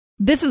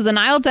This is an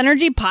IELTS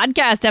Energy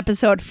Podcast,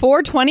 episode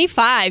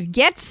 425.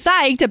 Get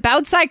psyched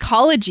about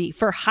psychology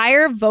for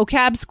higher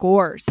vocab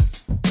scores.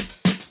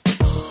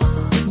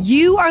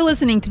 You are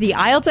listening to the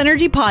IELTS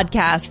Energy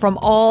Podcast from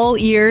All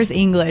Ears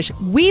English.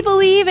 We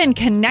believe in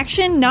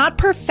connection, not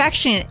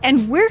perfection,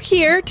 and we're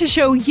here to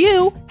show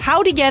you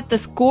how to get the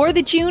score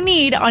that you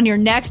need on your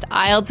next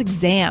IELTS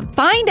exam.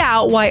 Find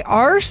out why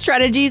our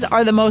strategies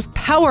are the most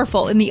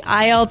powerful in the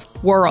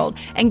IELTS world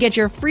and get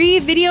your free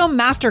video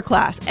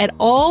masterclass at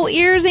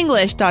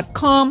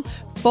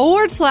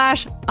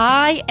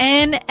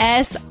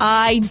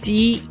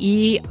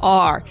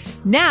allearsenglish.com/INSIDER.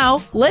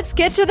 Now, let's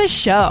get to the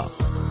show.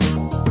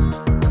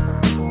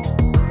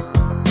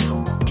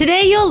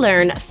 Today you'll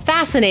learn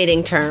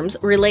fascinating terms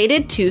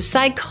related to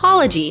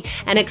psychology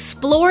and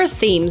explore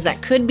themes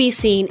that could be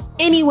seen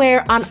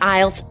anywhere on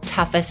IELTS'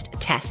 toughest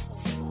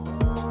tests.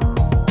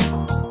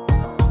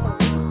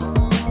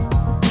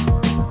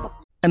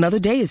 Another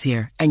day is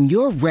here, and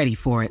you're ready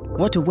for it.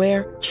 What to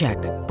wear? Check.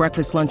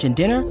 Breakfast, lunch, and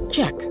dinner?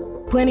 Check.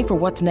 Planning for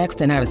what's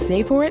next and how to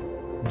save for it?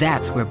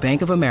 That's where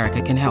Bank of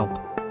America can help.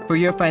 For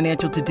your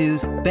financial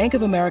to-dos, Bank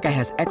of America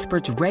has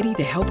experts ready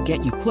to help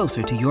get you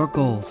closer to your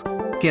goals.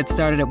 Get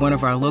started at one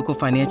of our local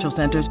financial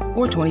centers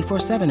or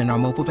 24/7 in our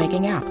mobile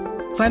banking app.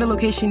 Find a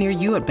location near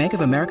you at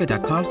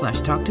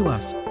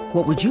bankofamerica.com/talktous.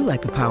 What would you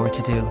like the power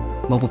to do?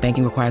 Mobile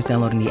banking requires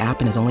downloading the app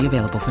and is only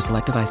available for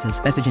select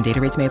devices. Message and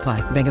data rates may apply.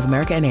 Bank of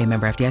America NA,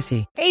 member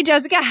FDIC. Hey,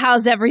 Jessica,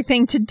 how's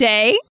everything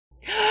today?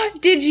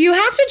 Did you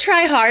have to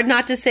try hard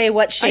not to say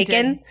what's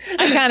shaken?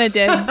 I kind of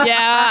did.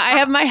 Yeah, I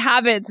have my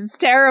habits. It's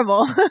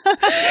terrible.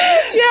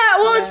 Yeah,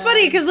 well, it's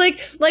funny because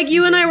like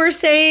you and I were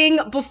saying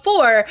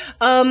before.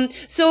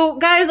 So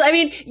guys, I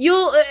mean,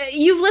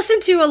 you've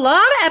listened to a lot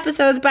of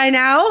episodes by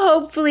now,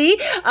 hopefully.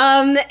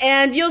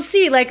 And you'll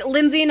see, like,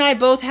 Lindsay and I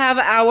both have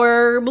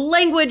our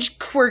language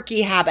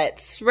quirky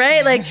habits,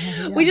 right? Like,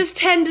 we just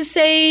tend to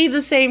say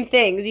the same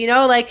things, you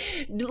know? Like,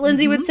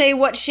 Lindsay would say,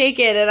 "What's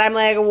shaken?" And I'm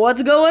like,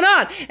 "What's going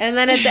on?" And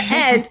then at the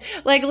end,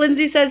 like,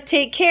 Lindsay says,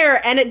 "Take care."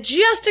 And it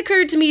just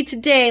occurred to me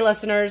today,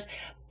 listeners,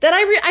 that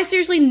I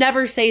seriously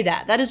never say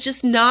that. That is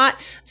just not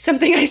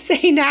something I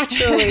say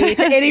naturally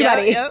to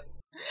anybody.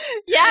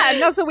 Yeah,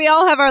 no, so we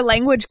all have our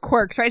language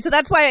quirks, right? So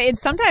that's why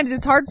sometimes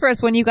it's hard for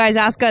us when you guys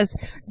ask us,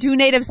 do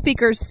native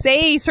speakers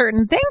say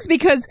certain things?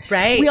 Because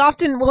we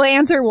often will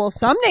answer, well,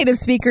 some native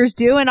speakers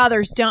do and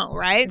others don't,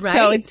 right?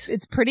 So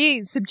it's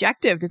pretty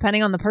subjective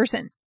depending on the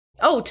person.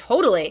 Oh,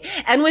 totally.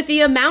 And with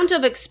the amount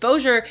of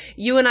exposure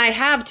you and I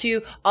have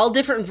to all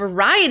different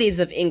varieties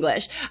of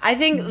English, I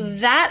think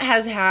that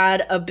has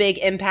had a big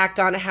impact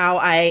on how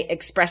I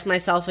express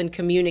myself and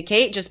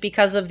communicate, just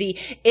because of the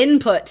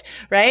input,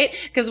 right?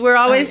 Because we're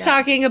always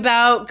talking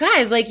about,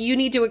 guys, like, you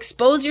need to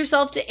expose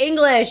yourself to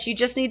English. You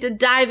just need to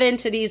dive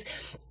into these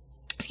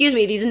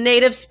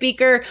native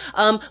speaker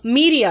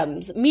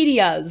medias,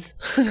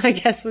 I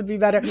guess would be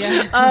better.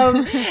 Yeah.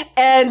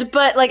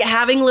 But like,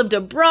 having lived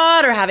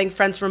abroad or having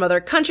friends from other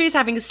countries,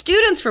 having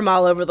students from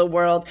all over the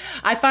world,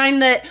 I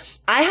find that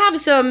I have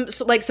some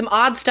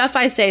odd stuff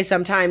I say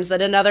sometimes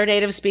that another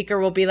native speaker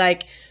will be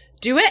like,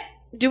 do we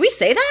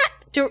say that?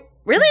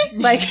 Really?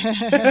 Like,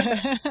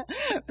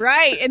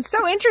 right. It's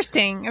so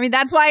interesting. I mean,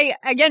 that's why,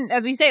 again,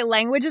 as we say,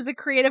 language is a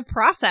creative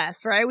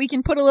process, right? We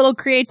can put a little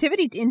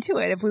creativity into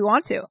it if we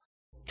want to.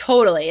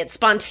 Totally. It's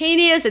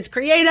spontaneous, it's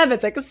creative,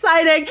 it's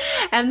exciting,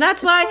 and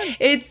that's why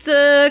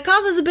it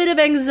causes a bit of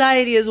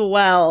anxiety as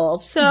well.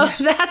 So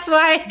that's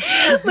why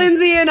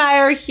Lindsay and I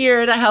are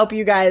here to help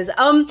you guys.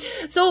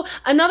 So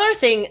another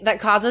thing that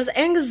causes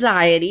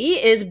anxiety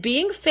is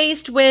being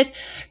faced with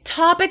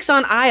topics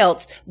on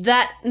IELTS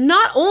that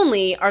not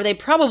only are they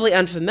probably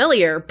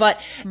unfamiliar, but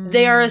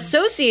they are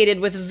associated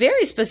with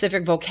very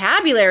specific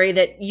vocabulary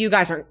that you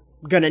guys aren't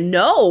gonna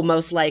know,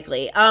 most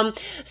likely.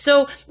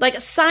 So like,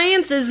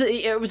 science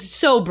it was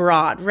so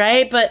broad,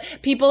 right? But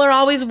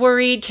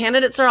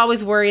candidates are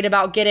always worried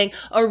about getting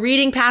a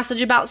reading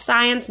passage about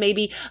science,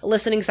 maybe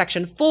listening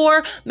section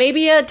 4,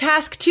 maybe a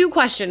task 2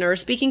 question or a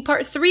speaking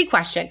part 3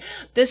 question.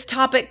 This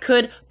topic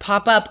could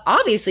pop up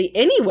obviously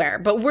anywhere,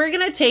 but we're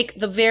gonna take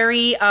the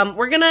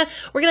we're gonna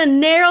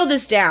narrow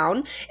this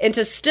down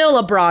into still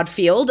a broad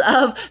field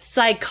of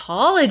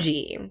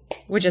psychology,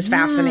 which is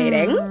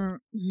fascinating.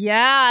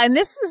 Yeah, and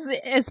this is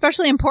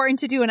especially important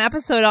to do an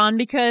episode on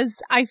because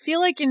I feel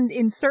like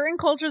in certain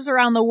cultures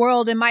around the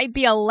world, it might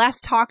be a less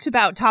talked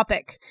about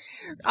topic.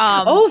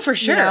 For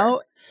sure. You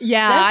know?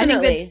 Yeah,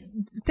 definitely. I think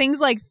that things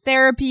like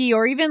therapy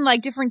or even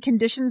like different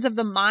conditions of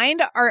the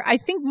mind are, I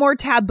think, more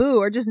taboo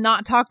or just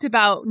not talked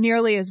about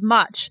nearly as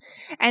much.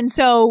 And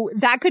so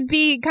that could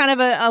be kind of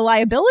a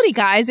liability,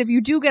 guys. If you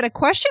do get a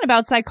question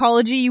about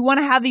psychology, you want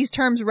to have these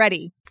terms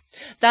ready.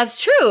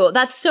 That's true.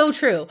 That's so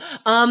true.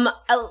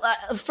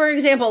 For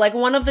example, like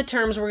one of the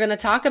terms we're going to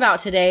talk about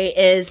today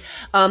is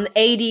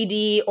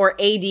ADD or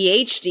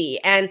ADHD.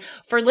 And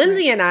for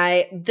Lindsay and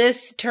I,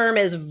 this term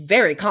is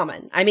very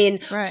common. I mean,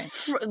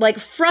 like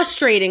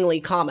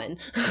frustratingly common,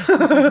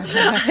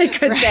 I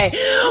could say.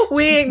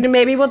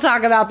 Maybe we'll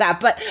talk about that.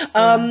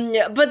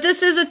 But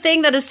this is a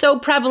thing that is so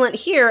prevalent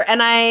here.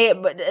 And I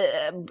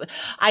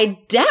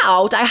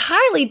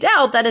highly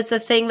doubt that it's a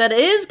thing that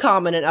is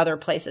common in other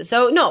places.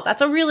 So no,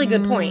 that's a really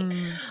good point.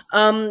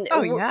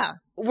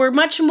 We're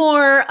much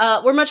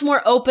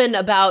more open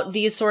about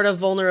these sort of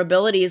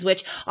vulnerabilities,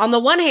 which on the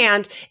one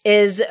hand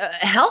is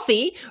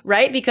healthy,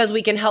 right? Because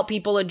we can help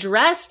people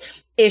address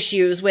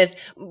issues with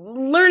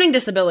learning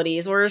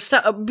disabilities or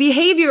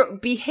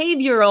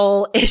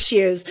behavioral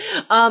issues,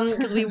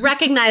 because we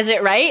recognize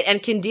it, right,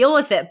 and can deal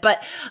with it.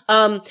 But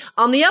on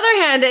the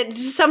other hand,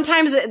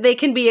 sometimes they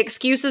can be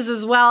excuses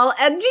as well,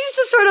 and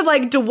just sort of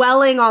like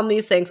dwelling on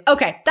these things.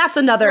 Okay, that's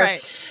another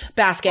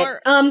basket.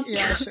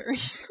 Yeah, sure.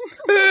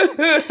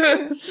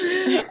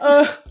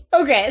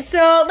 Okay,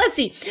 so let's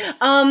see.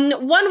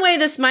 One way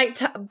this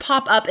might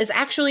pop up is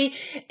actually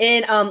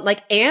in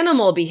like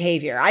animal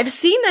behavior. I've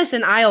seen this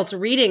in IELTS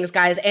readings,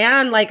 guys,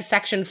 and like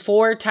section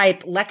 4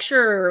 type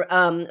lecture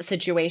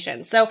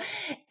situations. So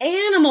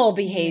animal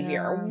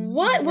behavior,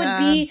 what would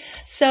be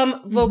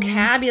some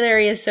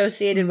vocabulary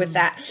associated with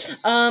that?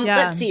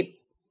 Let's see.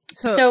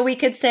 So we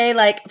could say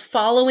like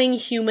following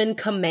human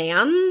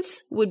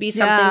commands would be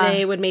something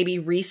they would maybe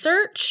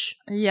research.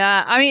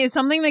 Yeah. I mean,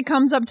 something that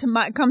comes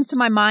to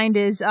my mind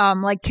is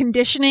like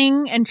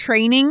conditioning and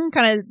training,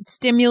 kind of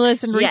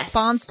stimulus and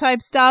response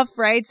type stuff,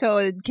 right?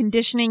 So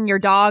conditioning your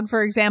dog,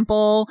 for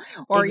example,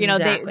 or you know,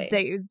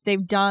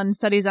 they've done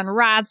studies on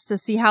rats to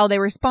see how they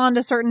respond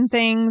to certain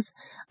things.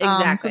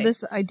 So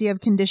this idea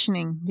of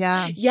conditioning.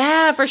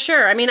 Yeah, for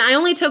sure. I mean, I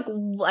only took,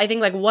 I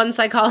think, like one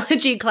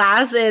psychology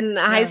class in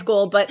high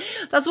school, but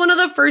that's one of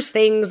the first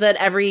things that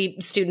every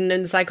student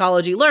in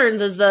psychology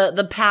learns is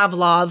the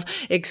Pavlov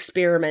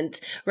experiment,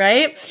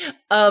 right?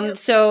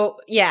 So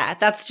yeah,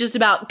 that's just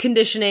about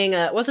conditioning.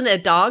 Wasn't it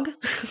a dog?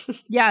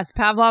 Yes,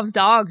 Pavlov's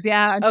dogs.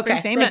 Yeah, it's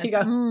pretty famous. There you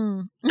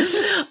go.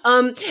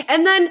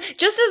 And then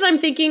just as I'm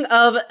thinking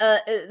of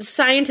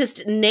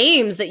scientist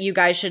names that you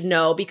guys should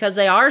know because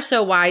they are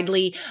so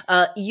widely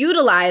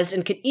utilized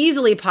and could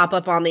easily pop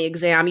up on the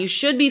exam, you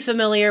should be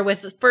familiar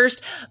with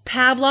first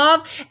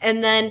Pavlov,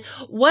 and then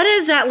what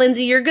is that,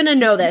 Lindsay? You're going to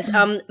know this.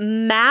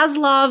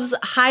 Maslow's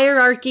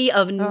hierarchy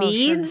of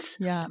needs,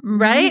 sure. Yeah.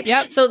 Right?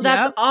 Yep. So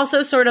that's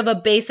also sort of a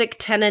basic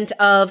tenet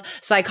of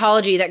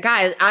psychology that,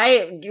 guys,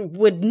 I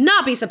would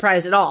not be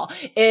surprised at all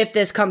if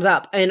this comes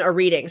up in a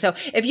reading. So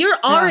if you're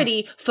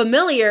already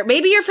familiar,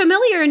 maybe you're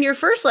familiar in your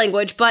first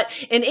language, but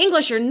in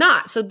English you're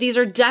not. So these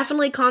are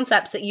definitely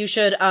concepts that you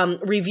should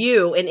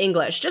review in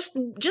English. Just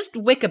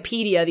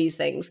Wikipedia these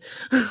things.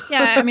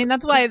 Yeah, I mean,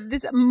 that's why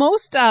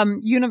most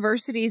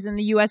universities in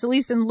the US, at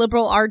least in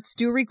liberal arts,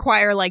 do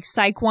require like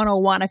Psych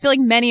 101. I feel like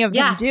many of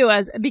them do,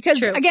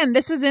 because again,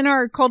 this is in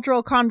our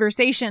cultural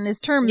conversation, this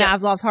term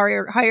Maslow's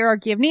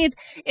hierarchy of needs.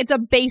 It's a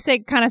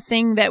basic kind of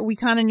thing that we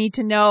kind of need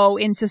to know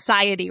in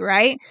society,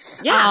 right?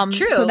 Yeah,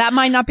 true. So that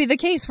might not be the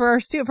case for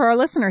our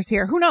listeners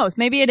here. Who knows?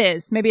 Maybe it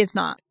is. Maybe it's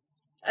not.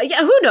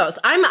 Yeah, who knows?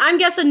 I'm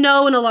guessing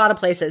no in a lot of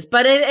places,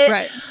 but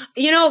it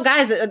you know,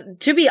 guys,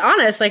 to be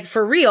honest, like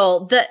for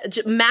real, the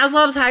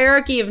Maslow's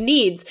hierarchy of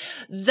needs,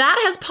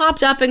 that has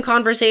popped up in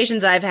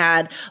conversations I've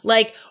had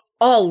like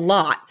a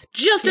lot.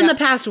 Just in the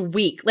past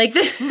week, like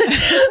these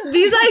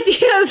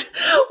ideas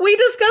we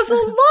discuss a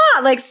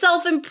lot, like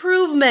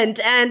self-improvement,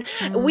 and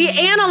we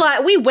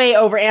way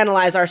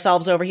overanalyze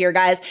ourselves over here,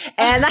 guys.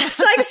 And that's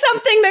like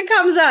something that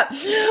comes up.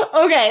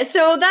 Okay.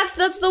 So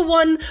that's the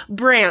one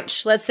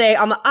branch, let's say,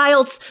 on the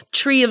IELTS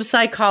tree of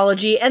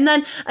psychology. And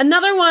then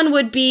another one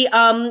would be,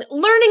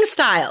 learning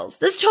styles.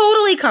 This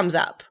totally comes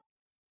up.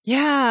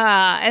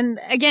 Yeah. And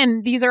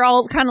again, these are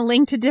all kind of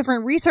linked to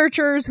different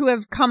researchers who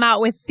have come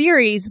out with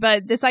theories,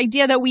 but this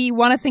idea that we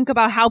want to think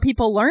about how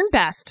people learn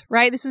best,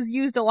 right? This is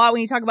used a lot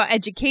when you talk about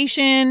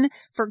education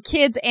for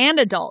kids and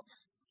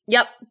adults.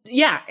 Yep.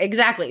 Yeah,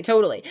 exactly.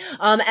 Totally.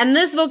 And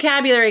this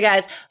vocabulary,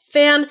 guys,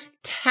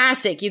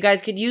 fantastic. You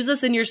guys could use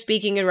this in your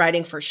speaking and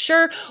writing for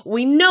sure.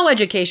 We know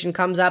education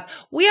comes up.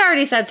 We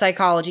already said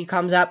psychology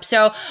comes up.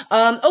 So,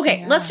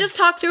 let's just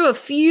talk through a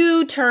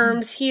few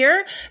terms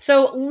here.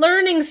 So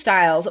learning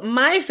styles,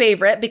 my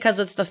favorite, because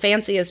it's the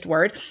fanciest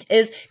word,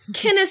 is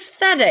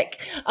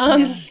kinesthetic.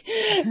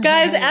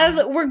 Guys,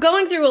 as we're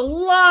going through a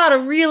lot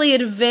of really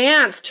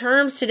advanced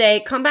terms today,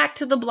 come back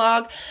to the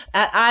blog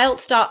at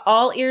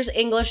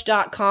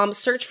IELTS.allearsenglish.com.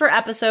 Search for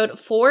episode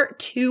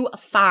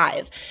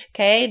 425.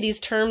 Okay. These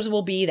terms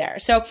will be there.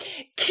 So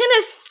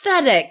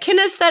kinesthetic.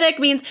 Kinesthetic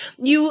means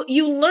you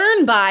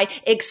learn by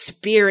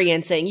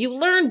experiencing. You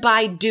learn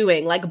by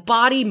doing, like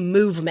body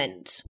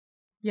movement.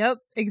 Yep,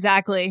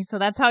 exactly. So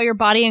that's how your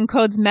body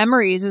encodes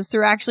memories, is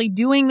through actually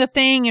doing the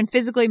thing and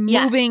physically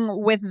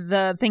moving with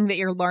the thing that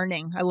you're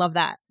learning. I love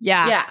that.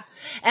 Yeah. Yeah.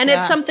 And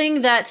it's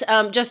something that,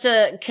 just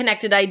a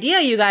connected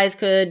idea you guys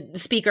could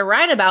speak or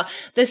write about.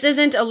 This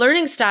isn't a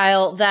learning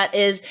style that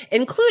is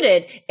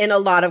included in a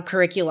lot of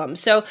curriculum.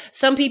 So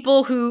some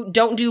people who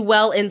don't do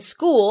well in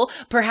school,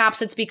 perhaps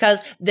it's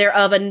because they're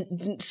of a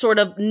sort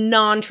of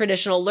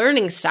non-traditional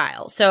learning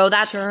style. So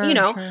that's,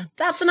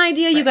 that's an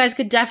idea you guys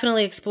could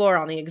definitely explore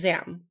on the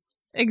exam.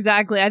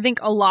 Exactly. I think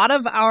a lot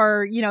of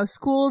our,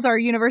 schools, our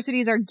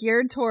universities are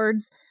geared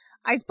towards,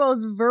 I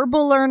suppose,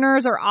 verbal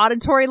learners or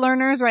auditory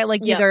learners, right?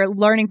 Like either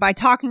learning by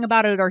talking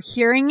about it or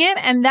hearing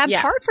it. And that's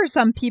hard for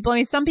some people. I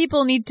mean, some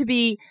people need to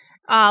be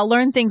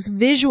learn things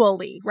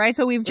visually, right?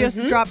 So we've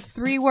just dropped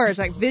 3 words,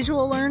 like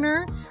visual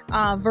learner,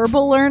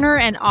 verbal learner,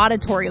 and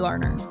auditory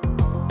learner.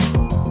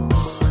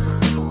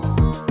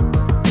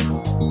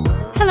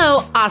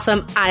 Hello,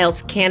 awesome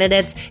IELTS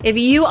candidates. If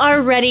you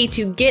are ready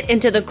to get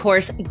into the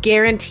course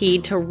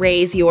guaranteed to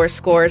raise your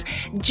scores,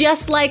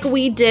 just like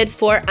we did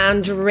for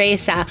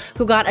Andresa,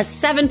 who got a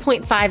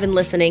 7.5 in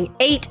listening,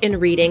 8 in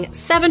reading,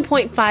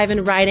 7.5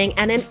 in writing,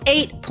 and an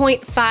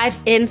 8.5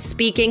 in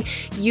speaking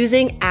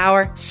using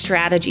our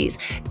strategies.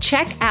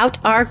 Check out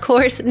our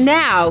course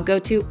now. Go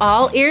to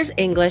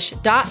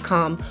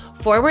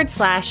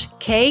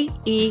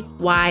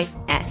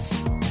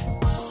allearsenglish.com/KEYS.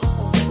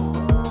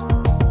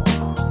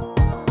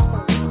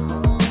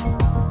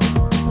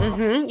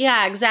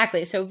 Yeah,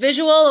 exactly. So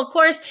visual, of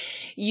course,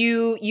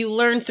 you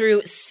learn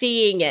through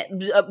seeing it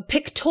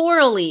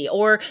pictorially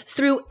or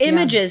through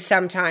images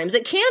sometimes.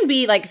 It can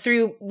be like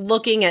through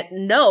looking at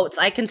notes.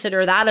 I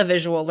consider that a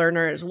visual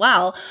learner as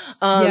well.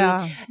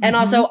 And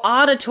also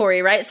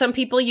auditory, right? Some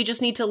people, you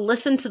just need to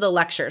listen to the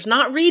lectures,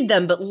 not read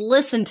them, but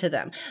listen to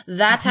them.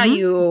 That's how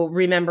you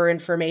remember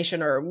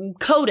information or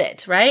code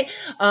it, right?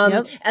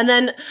 And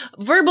then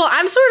verbal,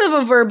 I'm sort of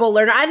a verbal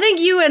learner. I think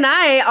you and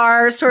I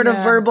are sort of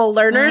verbal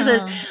learners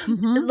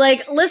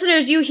like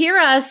listeners, you hear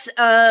us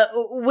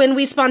when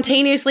we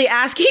spontaneously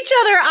ask each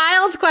other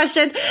IELTS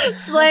questions.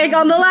 It's like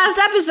on the last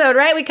episode,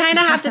 right? We kind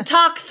of have to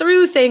talk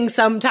through things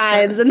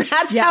sometimes, and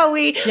that's how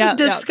we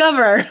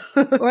discover.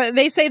 Or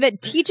they say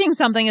that teaching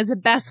something is the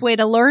best way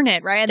to learn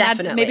it, right?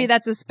 And maybe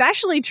that's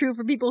especially true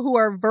for people who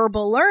are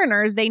verbal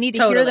learners. They need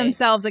to hear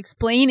themselves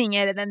explaining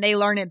it, and then they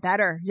learn it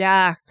better.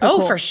 Yeah. So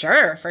cool. For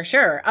sure.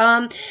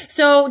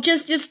 So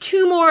just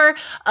 2 more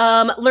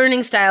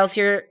learning styles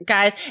here,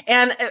 guys.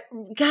 And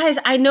guys,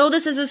 I know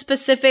this is a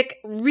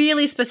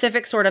really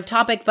specific sort of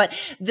topic, but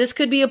this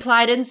could be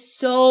applied in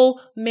so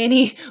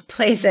many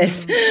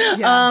places.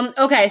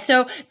 Okay,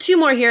 so 2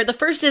 more here. The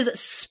first is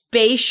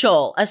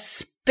spatial, a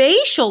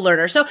spatial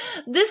learner. So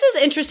this is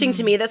interesting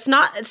to me. That's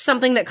not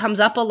something that comes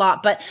up a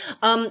lot, but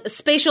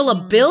spatial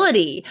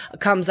ability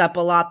comes up a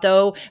lot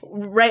though,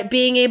 right?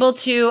 Being able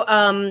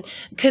to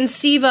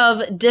conceive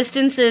of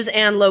distances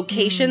and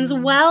locations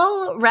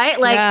well, right?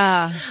 Like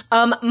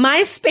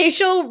my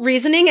spatial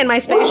reasoning and my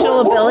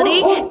spatial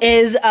ability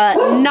is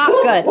not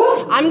good.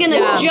 I'm going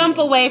to jump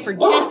away for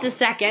just a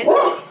second.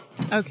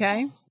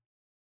 Okay.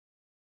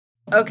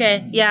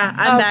 Okay. Yeah,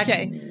 I'm back.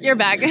 Okay. You're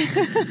back.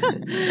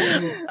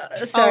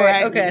 Sorry.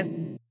 Right. Okay.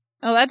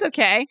 Oh, that's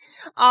okay.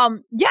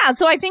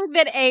 So I think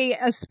that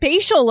a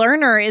spatial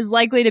learner is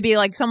likely to be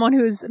like someone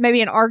who's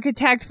maybe an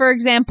architect, for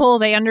example.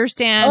 They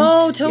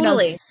understand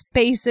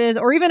spaces,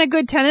 or even a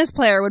good tennis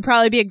player would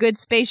probably be a good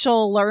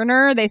spatial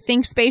learner. They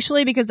think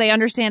spatially because they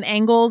understand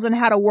angles and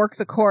how to work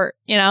the court,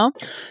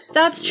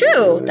 That's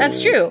true.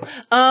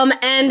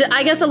 And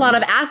I guess a lot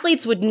of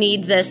athletes would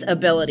need this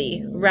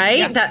ability, right?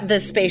 Yes. That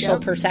the spatial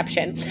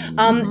perception.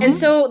 And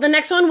so the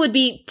next one would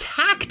be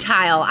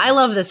tactile. I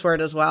love this word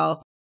as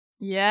well.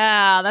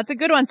 Yeah, that's a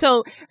good one.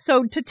 So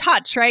to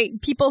touch, right?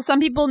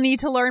 Some people need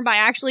to learn by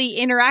actually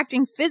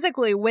interacting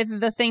physically with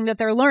the thing that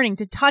they're learning,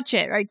 to touch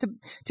it, right?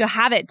 To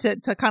have it,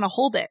 to kind of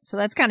hold it. So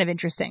that's kind of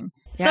interesting.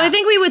 So I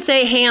think we would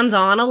say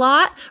hands-on a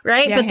lot,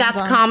 right? But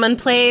that's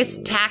commonplace.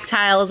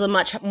 Tactile is a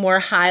much more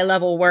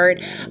high-level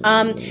word.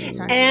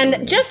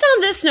 And just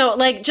on this note,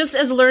 like just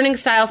as learning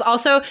styles,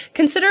 also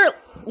consider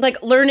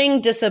like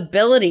learning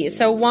disabilities.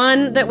 So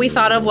one that we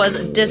thought of was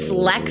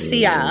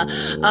dyslexia,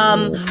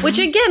 which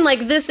again,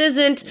 like this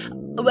isn't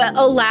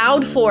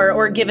allowed for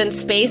or given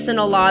space in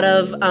a lot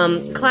of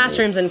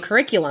classrooms and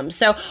curriculum.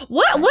 So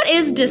what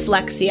is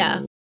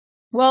dyslexia?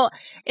 Well,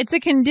 it's a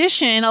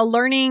condition, a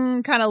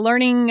learning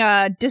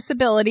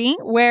disability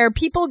where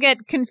people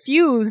get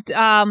confused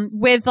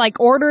with like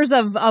orders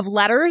of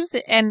letters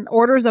and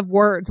orders of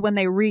words when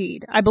they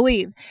read, I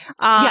believe.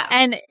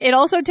 And it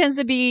also tends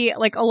to be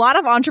like a lot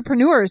of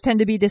entrepreneurs tend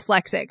to be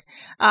dyslexic.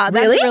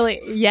 Really?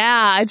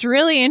 It's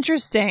really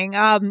interesting.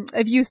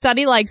 If you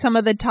study like some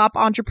of the top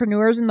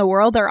entrepreneurs in the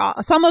world, there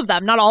are some of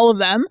them, not all of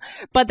them,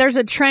 but there's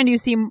a trend. You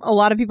see a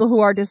lot of people who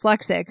are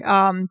dyslexic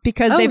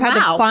because they've had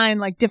to find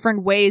like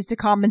different ways to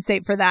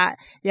compensate for that.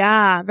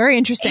 Yeah, very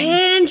interesting.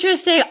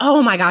 Interesting.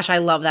 Oh my gosh, I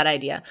love that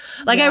idea.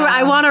 Like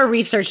I want to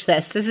research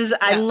this.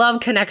 I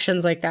love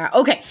connections like that.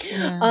 Okay.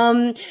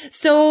 Yeah.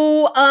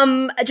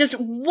 Just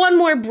one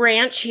more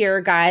branch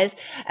here, guys,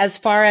 as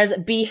far as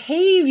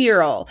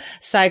behavioral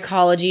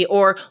psychology,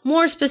 or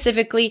more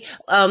specifically,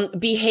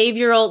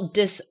 behavioral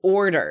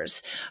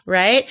disorders,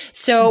 right?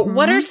 So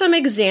what are some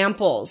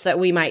examples that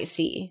we might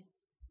see?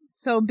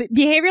 So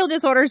behavioral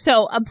disorders,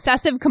 so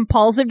obsessive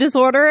compulsive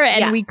disorder,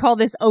 and we call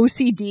this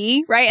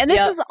OCD, right? And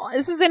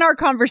this is in our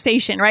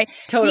conversation, right?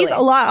 Totally.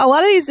 A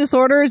lot of these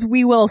disorders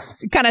we will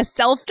kind of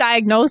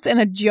self-diagnose in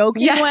a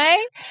joking way.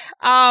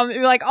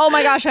 You're like, oh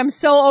my gosh, I'm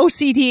so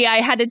OCD,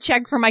 I had to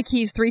check for my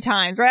keys 3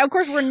 times, right? Of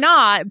course we're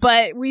not,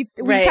 but we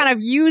kind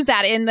of use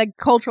that in the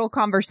cultural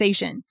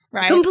conversation,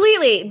 right?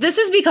 Completely. This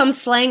has become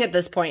slang at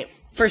this point.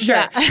 For sure.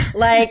 Yeah.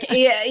 Like,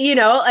 you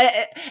know,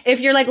 if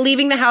you're like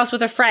leaving the house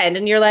with a friend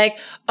and you're like,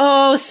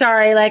 oh,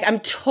 sorry, like I'm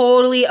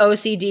totally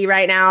OCD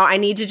right now. I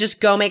need to just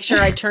go make sure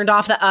I turned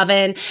off the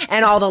oven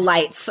and all the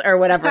lights or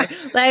whatever.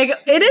 Like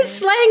it is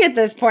slang at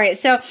this point.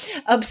 So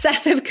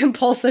obsessive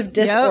compulsive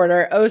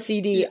disorder,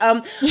 OCD,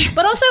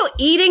 but also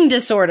eating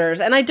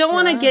disorders. And I don't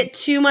want to get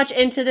too much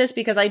into this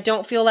because I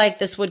don't feel like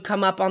this would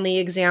come up on the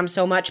exam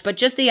so much, but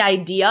just the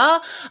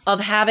idea of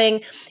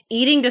having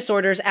eating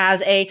disorders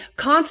as a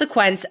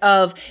consequence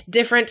of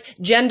different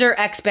gender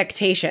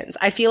expectations.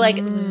 I feel like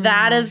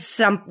that is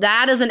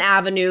an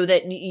avenue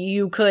that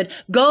you could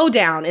go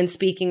down in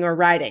speaking or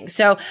writing.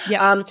 So,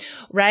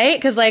 right?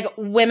 Because like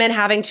women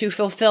having to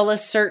fulfill a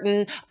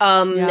certain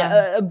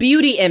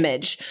beauty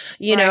image,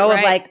 you know,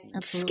 of like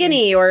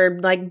skinny or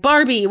like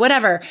Barbie,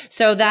 whatever.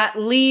 So that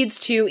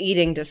leads to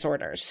eating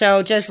disorders.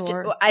 So just,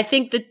 I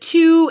think the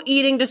 2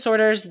 eating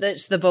disorders,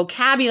 the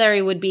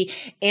vocabulary would be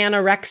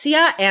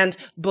anorexia and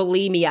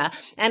bulimia.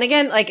 And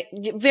again, like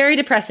very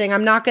depressing.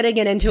 I'm not going to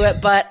get into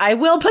it, but I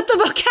will put the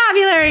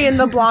vocabulary in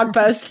the blog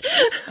post.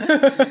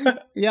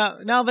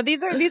 But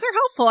these are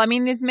helpful. I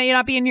mean, this may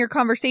not be in your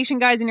conversation,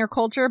 guys, in your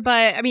culture,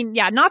 but I mean,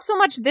 not so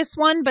much this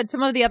one, but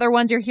some of the other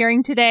ones you're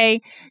hearing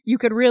today, you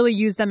could really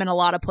use them in a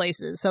lot of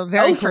places. So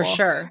very cool. For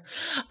sure.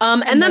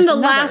 And then the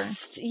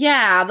last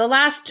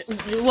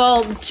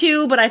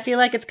 2, but I feel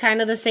like it's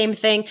kind of the same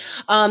thing.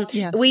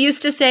 We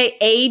used to say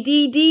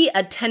ADD,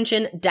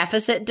 attention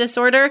deficit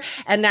disorder,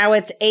 and now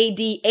it's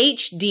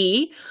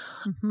ADHD.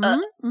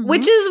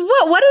 Which is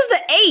what is the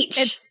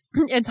H?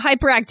 It's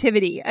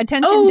hyperactivity,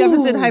 attention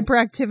deficit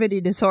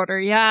hyperactivity disorder.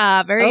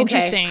 Yeah, very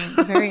interesting.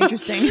 Very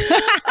interesting.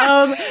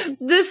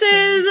 This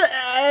is,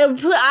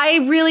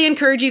 I really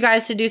encourage you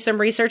guys to do some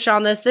research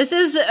on this. This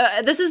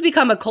has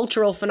become a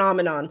cultural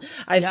phenomenon,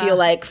 I feel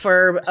like,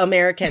 for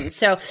Americans.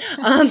 So,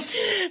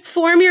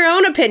 form your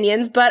own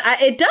opinions, but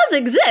it does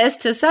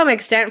exist to some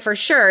extent for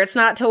sure. It's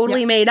not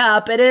totally made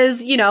up. It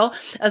is, you know,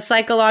 a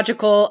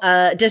psychological,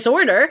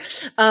 disorder.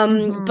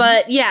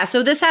 But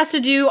so this has to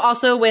do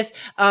also with,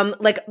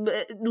 like,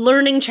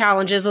 learning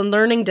challenges and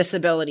learning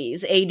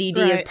disabilities. ADD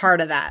is part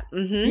of that.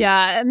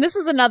 Yeah. And this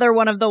is another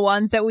one of the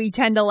ones that we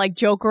tend to like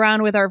joke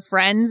around with our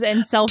friends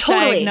and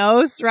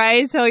self-diagnose,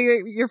 right? So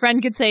your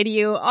friend could say to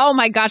you, oh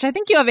my gosh, I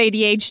think you have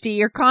ADHD.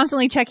 You're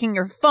constantly checking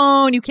your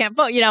phone. You can't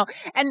vote, you know,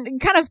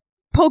 and kind of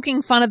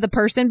poking fun of the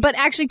person, but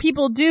actually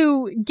people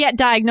do get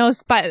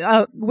diagnosed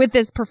by with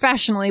this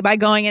professionally by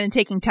going in and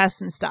taking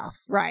tests and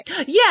stuff, right?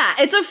 Yeah,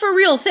 it's a for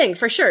real thing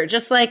for sure,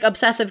 just like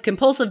obsessive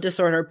compulsive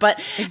disorder. But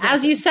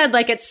as you said,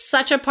 like it's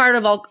such a part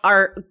of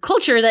our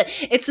culture that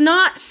it's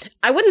not,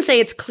 I wouldn't say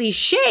it's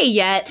cliche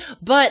yet,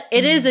 but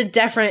it is a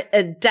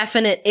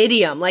definite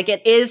idiom. Like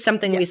it is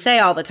something we say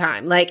all the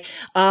time. Like,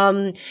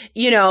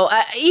 you know,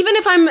 even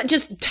if I'm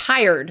just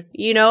tired,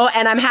 you know,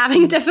 and I'm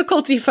having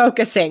difficulty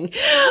focusing,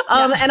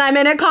 and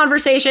I'm in a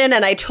conversation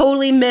and I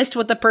totally missed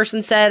what the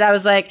person said. I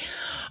was like,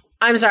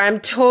 I'm sorry, I'm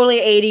totally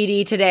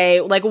ADD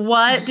today. Like,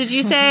 what did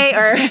you say?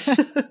 Or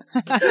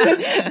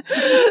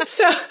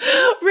so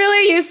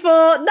really useful,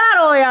 not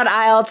only on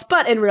IELTS,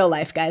 but in real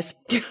life, guys.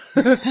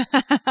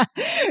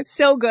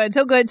 So good.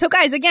 So good. So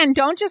guys, again,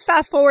 don't just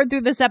fast forward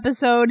through this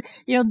episode.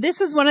 You know,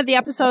 this is one of the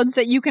episodes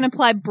that you can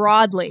apply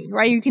broadly,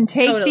 right? You can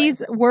take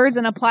these words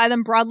and apply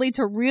them broadly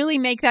to really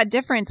make that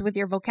difference with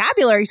your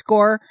vocabulary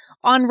score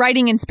on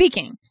writing and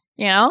speaking.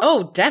 You know?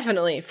 Oh,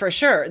 definitely. For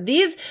sure.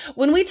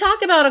 When we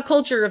talk about a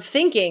culture of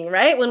thinking,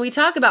 right? When we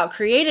talk about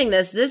creating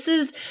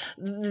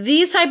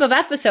these type of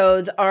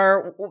episodes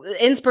are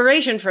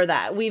inspiration for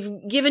that. We've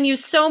given you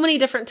so many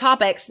different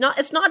topics.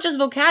 It's not just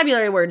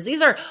vocabulary words.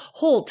 These are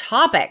whole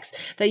topics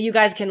that you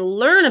guys can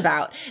learn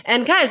about.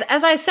 And guys,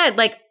 as I said,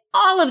 like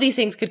all of these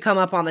things could come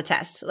up on the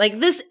test. Like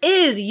this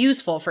is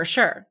useful for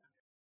sure.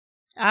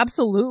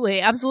 Absolutely.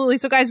 Absolutely.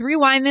 So guys,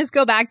 rewind this,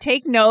 go back,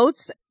 take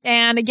notes.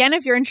 And again,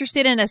 if you're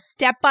interested in a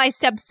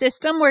step-by-step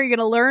system where you're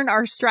going to learn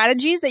our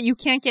strategies that you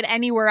can't get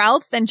anywhere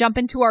else, then jump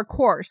into our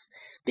course.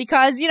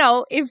 Because, you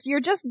know, if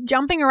you're just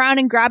jumping around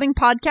and grabbing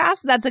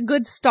podcasts, that's a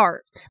good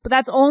start. But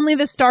that's only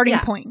the starting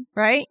point,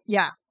 right?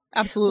 Yeah,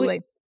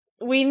 absolutely.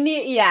 We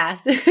need, yeah.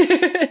 the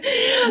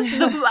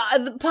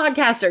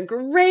podcasts are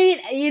great.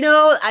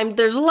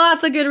 There's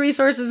lots of good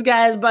resources,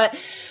 guys, but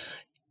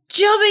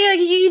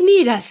you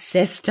need a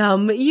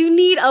system. You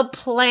need a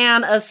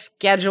plan, a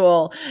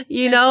schedule.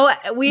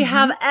 We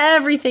have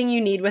everything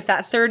you need with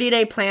that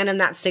 30-day plan and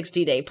that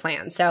 60-day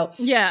plan. So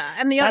yeah.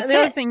 And the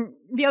other thing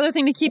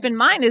to keep in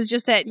mind is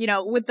just that,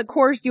 with the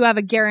course, you have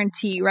a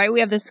guarantee, right? We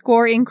have the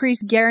score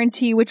increase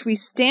guarantee, which we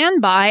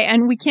stand by,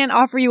 and we can't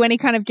offer you any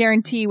kind of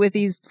guarantee with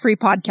these free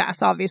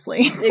podcasts,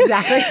 obviously.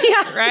 Exactly.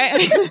 Yeah.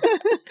 Right?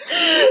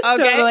 Okay.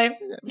 Totally.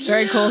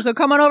 Very cool. So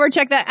come on over,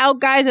 check that out,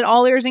 guys, at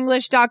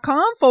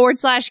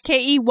allearsenglish.com/KEYS.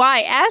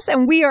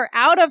 And we are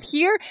out of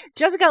here.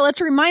 Jessica,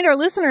 let's remind our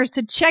listeners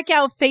to check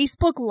out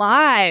Facebook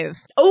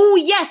Live. Oh,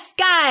 yes,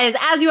 guys.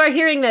 As you are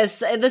hearing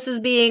this is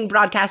being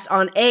broadcast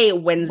on a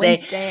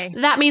Wednesday.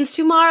 That means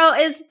tomorrow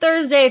is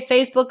Thursday,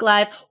 Facebook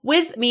Live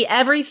with me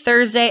every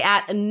Thursday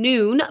at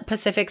noon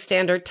Pacific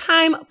Standard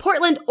Time,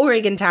 Portland,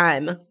 Oregon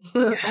time.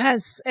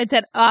 Yes. It's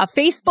at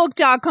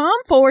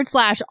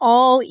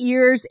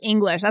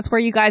facebook.com/allearsenglish. That's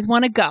where you guys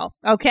want to go.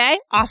 Okay?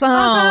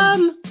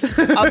 Awesome.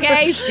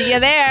 Okay. See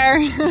you there.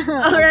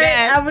 All right.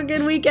 Have a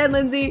good weekend,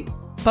 Lindsay.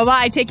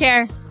 Bye-bye. Take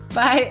care.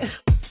 Bye.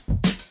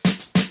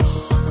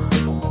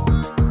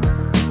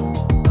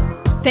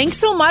 Thanks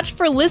so much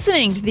for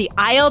listening to the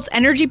IELTS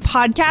Energy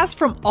Podcast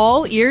from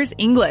All Ears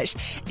English.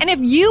 And if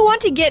you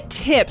want to get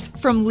tips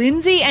from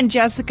Lindsay and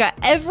Jessica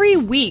every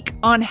week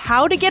on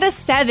how to get a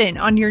 7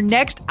 on your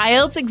next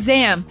IELTS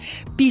exam,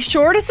 be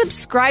sure to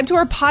subscribe to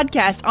our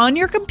podcast on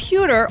your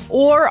computer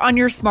or on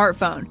your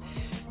smartphone.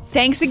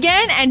 Thanks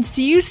again and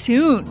see you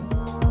soon.